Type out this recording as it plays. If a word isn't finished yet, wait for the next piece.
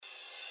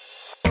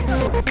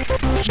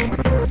Our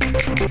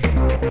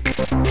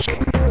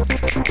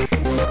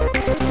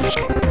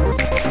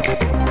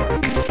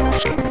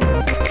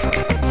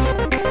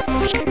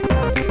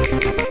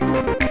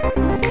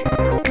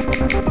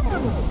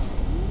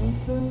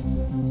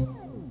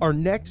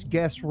next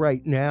guest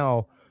right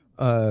now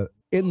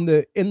in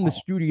the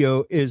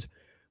studio is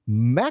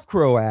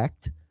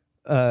Macroact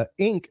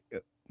Inc.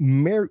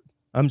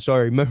 I'm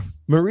sorry,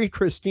 Marie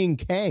Christine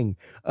Kang.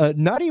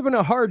 Not even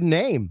a hard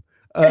name.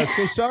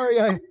 So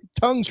sorry I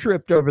tongue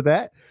tripped over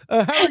that.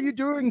 How are you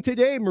doing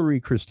today,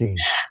 Marie Christine?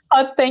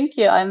 Oh, thank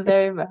you. I'm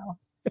very well.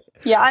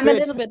 Yeah, I'm a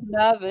little bit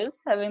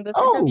nervous having this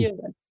interview,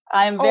 but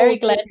I'm very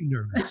glad don't be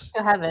nervous.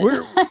 to have it.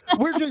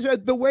 We're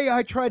just the way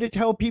I try to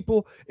tell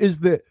people is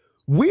that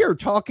we are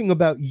talking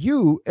about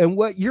you and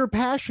what you're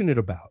passionate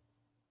about.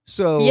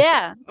 So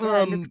yeah,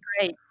 that's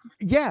great.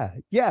 Yeah.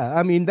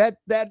 I mean that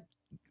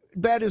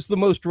is the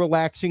most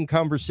relaxing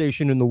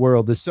conversation in the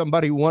world, is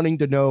somebody wanting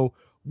to know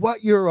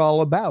what you're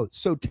all about.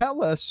 So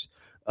tell us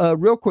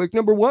real quick.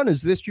 Number one,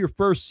 is this your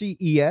first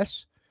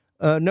CES?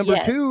 Number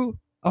Yes. two,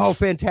 oh,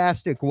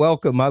 fantastic.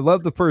 Welcome. I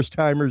love the first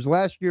timers.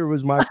 Last year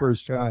was my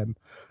first time.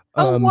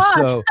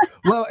 What? So,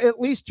 well, at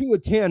least to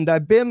attend.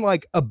 I've been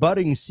like a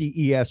budding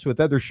CES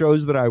with other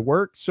shows that I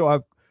work. So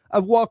I've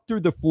walked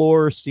through the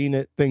floor, seen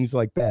it, things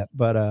like that.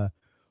 But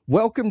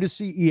welcome to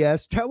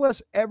CES. Tell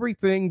us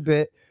everything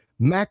that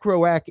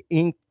Macroact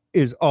Inc.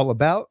 is all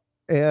about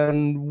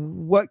and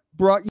what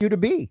brought you to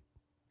be.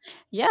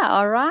 Yeah,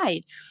 all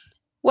right.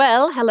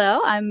 Well,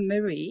 hello, I'm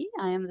Marie.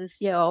 I am the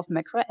CEO of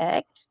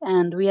Macroact,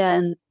 and we are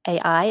an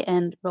AI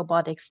and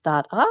robotics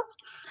startup.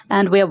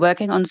 And we are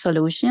working on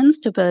solutions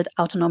to build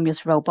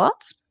autonomous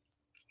robots.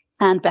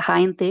 And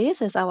behind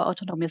this is our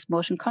autonomous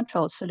motion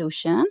control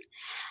solution,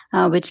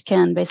 which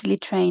can basically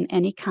train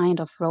any kind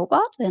of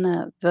robot in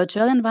a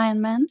virtual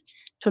environment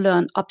to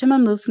learn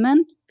optimal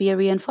movement via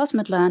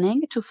reinforcement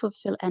learning to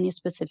fulfill any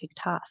specific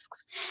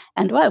tasks.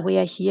 And while we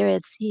are here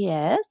at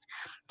CES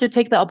to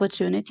take the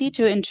opportunity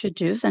to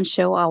introduce and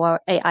show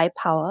our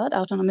AI-powered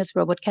autonomous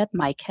robot cat,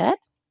 MyCat.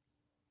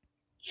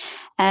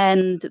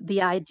 And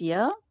the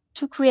idea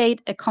to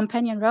create a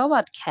companion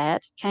robot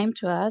cat came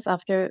to us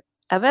after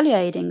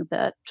evaluating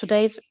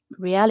today's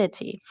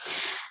reality.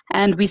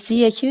 And we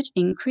see a huge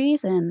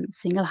increase in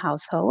single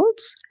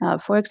households.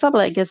 For example,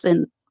 I guess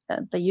in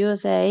the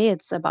USA,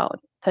 it's about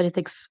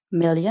 36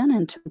 million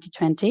in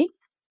 2020.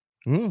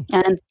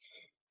 And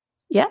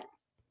yeah.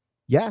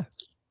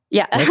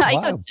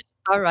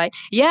 All right.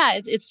 Yeah,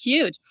 it's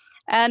huge.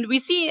 And we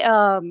see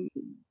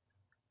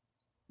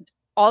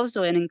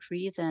also an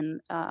increase in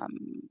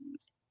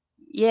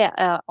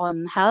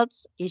on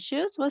health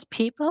issues with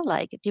people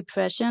like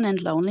depression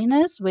and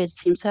loneliness, which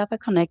seems to have a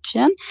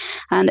connection.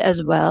 And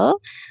as well,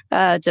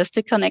 just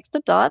to connect the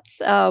dots,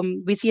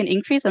 we see an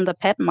increase in the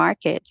pet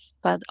markets.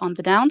 But on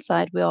the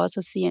downside, we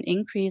also see an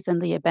increase in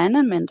the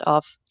abandonment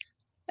of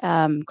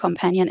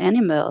companion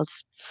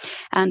animals.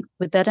 And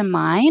with that in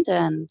mind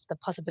and the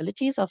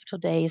possibilities of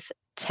today's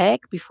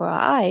tech before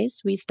our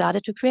eyes, we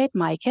started to create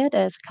MyCat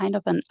as kind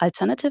of an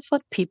alternative for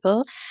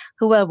people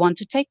who will want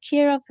to take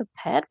care of a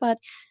pet, but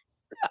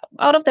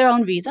out of their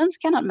own reasons,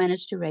 cannot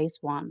manage to raise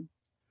one.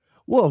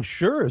 Well,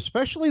 sure,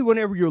 especially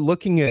whenever you're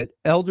looking at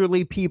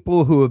elderly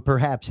people who have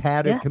perhaps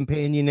had a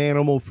companion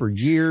animal for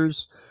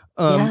years,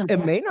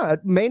 and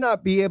may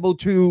not be able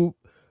to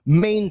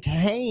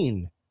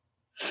maintain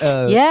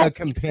a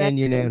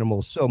companion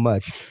animal so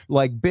much,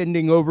 like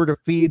bending over to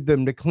feed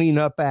them, to clean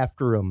up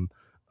after them.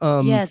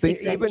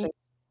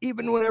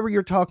 Even whenever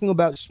you're talking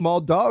about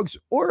small dogs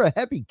or a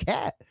heavy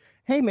cat,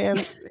 hey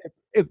man,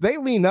 if they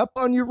lean up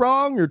on you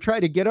wrong or try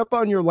to get up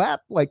on your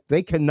lap, like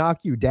they can knock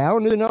you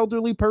down as an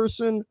elderly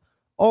person,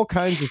 all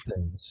kinds of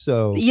things.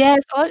 So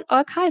yes,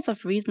 all kinds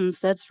of reasons.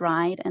 That's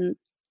right. And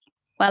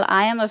well,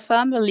 I am a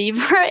firm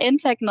believer in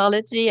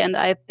technology, and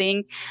I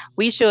think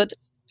we should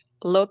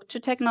look to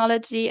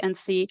technology and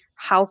see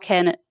how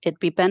can it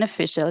be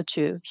beneficial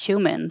to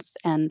humans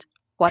and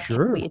what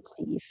can we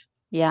achieve.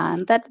 Yeah,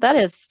 and that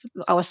is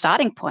our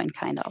starting point,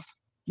 kind of.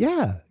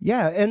 Yeah.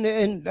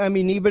 And I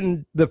mean,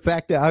 even the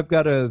fact that I've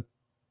got a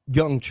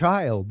young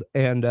child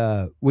and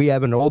we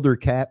have an older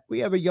cat, we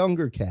have a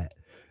younger cat,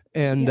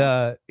 and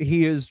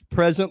he is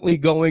presently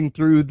going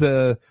through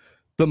the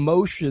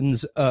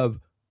motions of,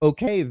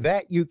 okay,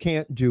 that you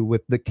can't do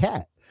with the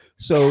cat.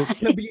 So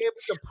to be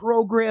able to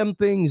program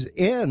things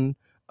in,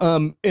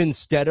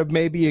 instead of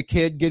maybe a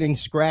kid getting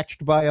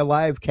scratched by a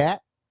live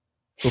cat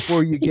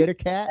before you get a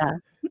cat,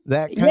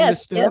 that kind of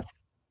stuff,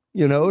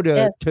 you know,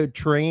 to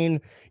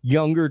train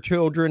younger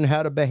children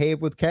how to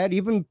behave with cat,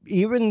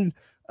 even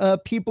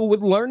people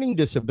with learning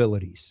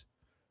disabilities,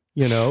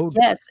 you know.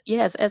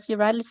 Yes, as you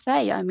rightly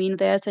say. I mean,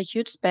 there's a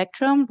huge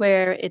spectrum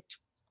where it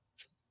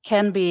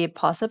can be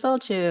possible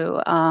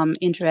to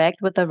interact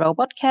with a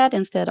robot cat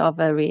instead of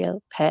a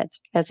real pet,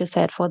 as you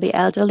said, for the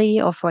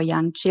elderly or for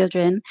young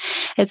children.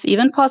 It's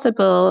even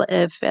possible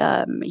if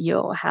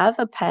you have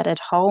a pet at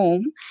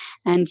home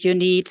and you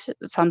need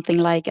something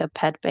like a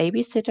pet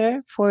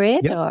babysitter for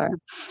it, Yep. or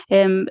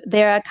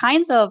there are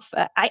kinds of,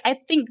 I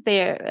think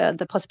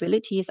the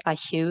possibilities are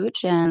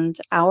huge, and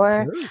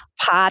our Sure.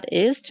 part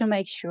is to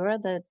make sure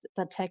that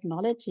the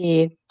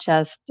technology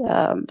just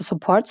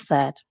supports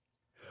that.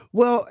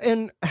 Well,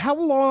 and how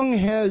long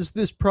has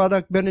this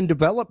product been in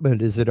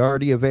development? Is it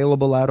already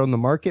available out on the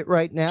market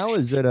right now?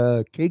 Is it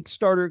a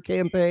Kickstarter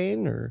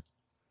campaign or?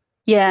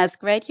 Yeah, it's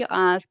great you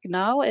ask.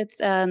 No,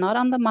 it's not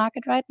on the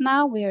market right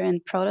now. We are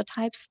in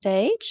prototype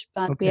stage,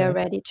 but we are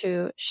Okay. ready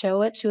to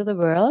show it to the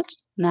world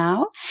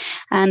now.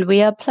 And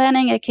we are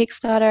planning a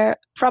Kickstarter,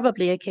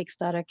 probably a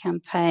Kickstarter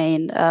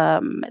campaign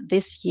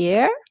this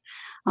year,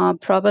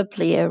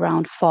 probably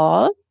around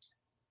fall.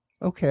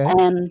 Okay.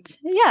 And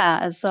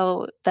yeah,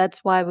 so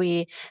that's why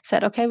we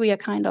said, okay, we are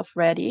kind of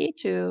ready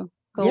to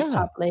go Yeah.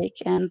 public.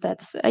 And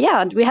that's,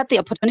 yeah, we had the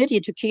opportunity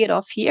to kick it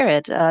off here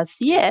at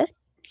CES.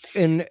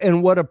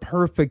 And what a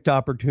perfect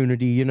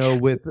opportunity, you know,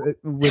 with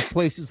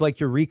places like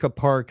Eureka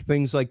Park,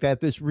 things like that.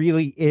 This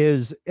really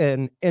is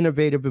an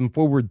innovative and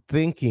forward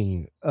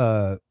thinking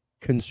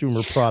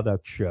consumer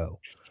product show.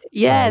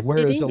 Yes, it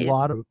Whereas is.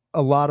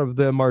 a lot of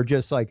them are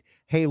just like,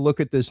 hey, look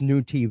at this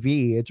new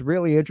TV. It's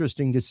really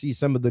interesting to see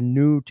some of the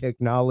new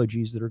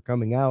technologies that are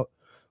coming out,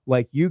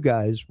 like you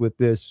guys with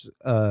this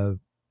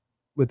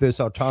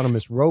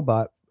autonomous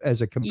robot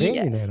as a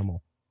companion Yes.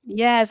 animal.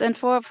 Yes, and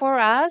for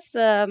us,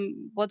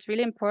 what's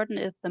really important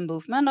is the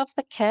movement of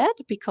the cat,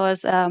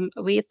 because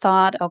we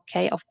thought,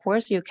 okay, of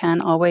course you can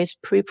always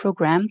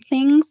pre-program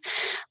things,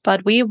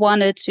 but we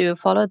wanted to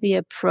follow the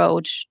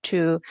approach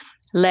to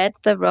let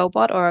the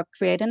robot or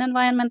create an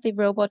environment the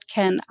robot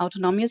can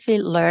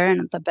autonomously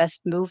learn the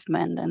best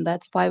movement, and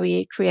that's why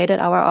we created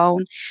our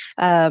own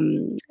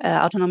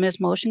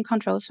autonomous motion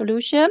control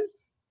solution,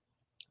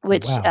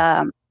 which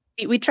Wow.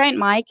 we trained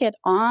MyKit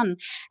on,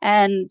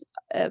 and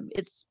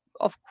it's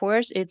of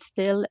course it's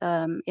still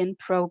in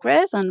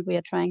progress, and we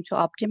are trying to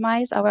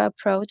optimize our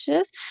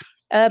approaches.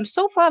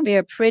 So far, we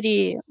are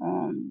pretty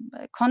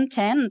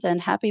content and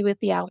happy with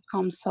the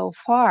outcome so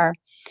far.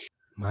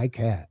 My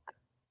cat.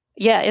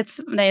 Yeah,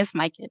 its name is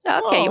MyKit.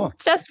 Okay, Oh,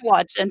 just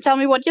watch and tell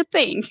me what you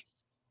think.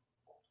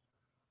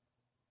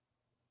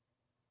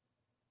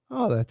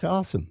 oh, that's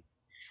awesome.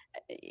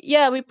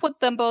 Yeah, we put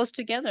them both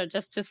together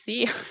just to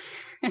see.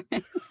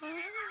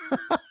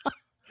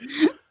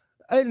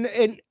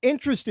 And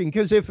interesting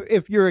because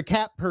if you're a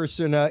cat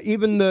person,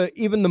 even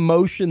the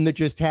motion that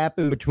just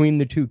happened between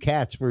the two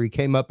cats, where he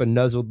came up and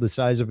nuzzled the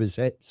size of his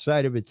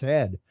side of its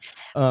head,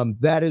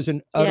 that is an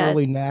Yes.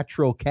 utterly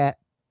natural cat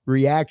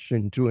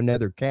reaction to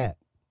another cat.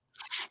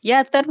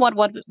 Yeah, that's what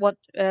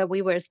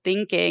we were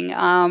thinking.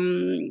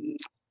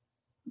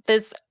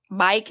 This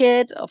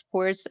MyKit, of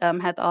course,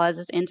 had all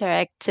these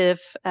interactive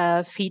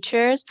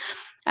features,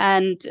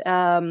 and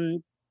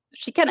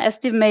she can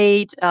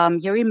estimate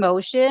your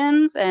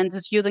emotions and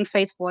is using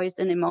face, voice,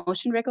 and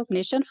emotion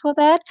recognition for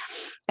that.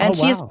 And Oh,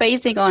 she is wow.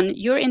 basing on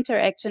your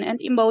interaction and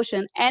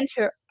emotion and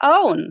her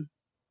own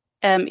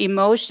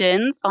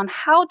emotions on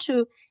how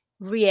to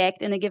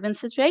react in a given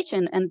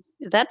situation. And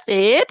that's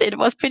it. It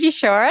was pretty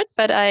short,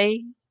 but I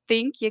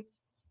think you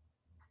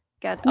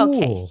got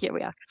okay. Cool. Here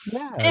we are.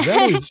 Yeah,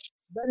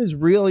 that is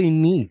really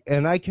neat,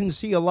 and I can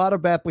see a lot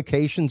of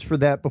applications for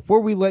that. Before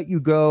we let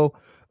you go,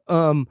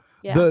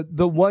 Yeah.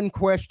 the one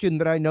question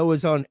that I know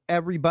is on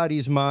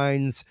everybody's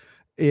minds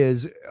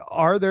is: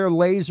 are there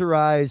laser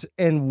eyes,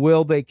 and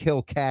will they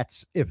kill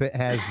cats if it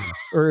has them,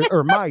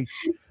 or mice?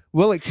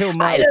 Will it kill I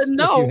mice don't if you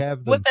know.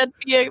 have Would them? that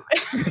be a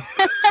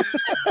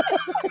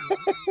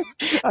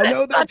I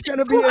know that's that's such a going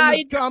to be cool in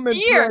the comment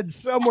idea. thread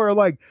somewhere,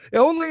 like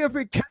only if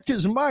it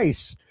catches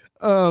mice.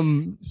 So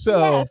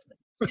Yes.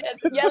 Yes.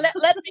 Yeah,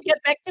 let me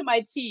get back to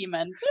my team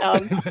and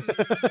come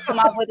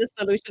up with a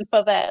solution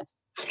for that.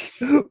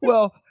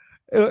 well,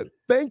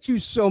 thank you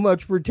so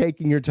much for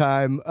taking your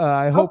time.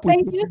 I Oh, hope we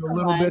thank put you you a so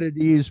little much. bit at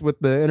ease with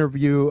the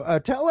interview.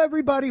 Tell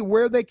everybody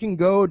where they can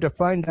go to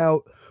find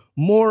out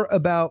more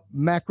about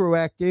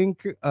MacroAct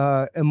Inc.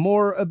 And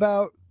more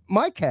about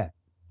MyCat.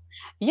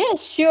 Yeah,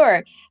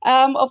 sure.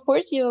 Of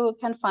course, you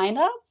can find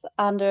us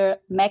under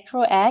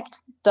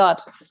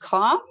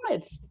macroact.com.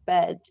 It's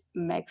spelled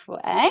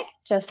macroact,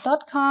 just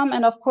 .com.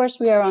 And of course,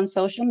 we are on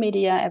social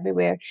media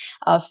everywhere,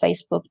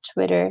 Facebook,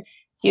 Twitter,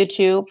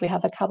 YouTube. We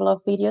have a couple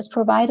of videos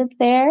provided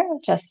there.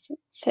 Just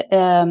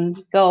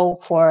go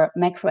for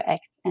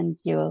macroact and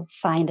you'll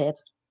find it.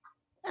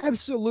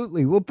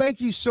 Absolutely. Well, thank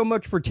you so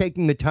much for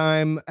taking the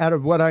time out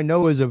of what I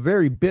know is a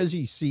very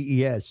busy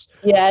CES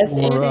Yes,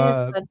 it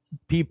for is.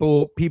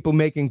 people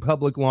making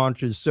public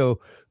launches. So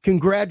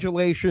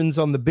congratulations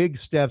on the big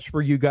steps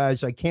for you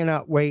guys. I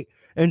cannot wait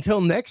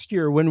until next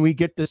year when we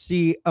get to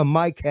see a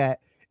MyCat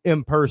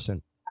in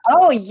person.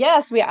 Oh,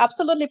 yes, we are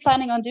absolutely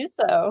planning on do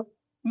so.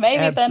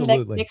 Maybe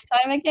Absolutely. then next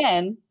time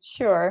again.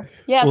 Sure.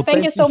 Yeah. Well,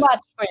 Thank you so much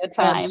for your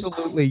time.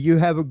 Absolutely. You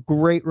have a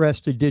great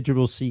rest of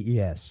Digital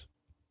CES.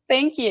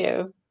 Thank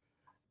you.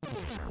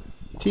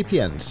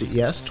 TPN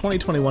CES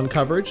 2021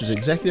 coverage is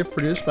executive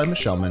produced by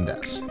Michelle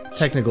Mendez.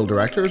 Technical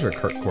directors are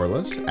Kurt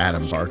Corliss,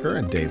 Adam Barker,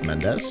 and Dave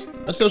Mendez.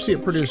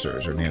 Associate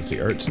producers are Nancy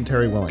Ertz and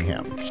Terry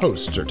Willingham.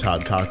 Hosts are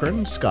Todd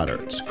Cochran, Scott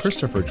Ertz,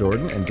 Christopher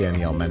Jordan, and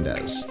Danielle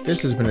Mendez.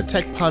 This has been a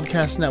Tech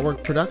Podcast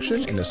Network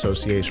production in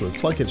association with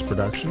Plug Hits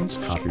Productions,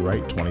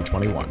 copyright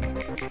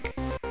 2021.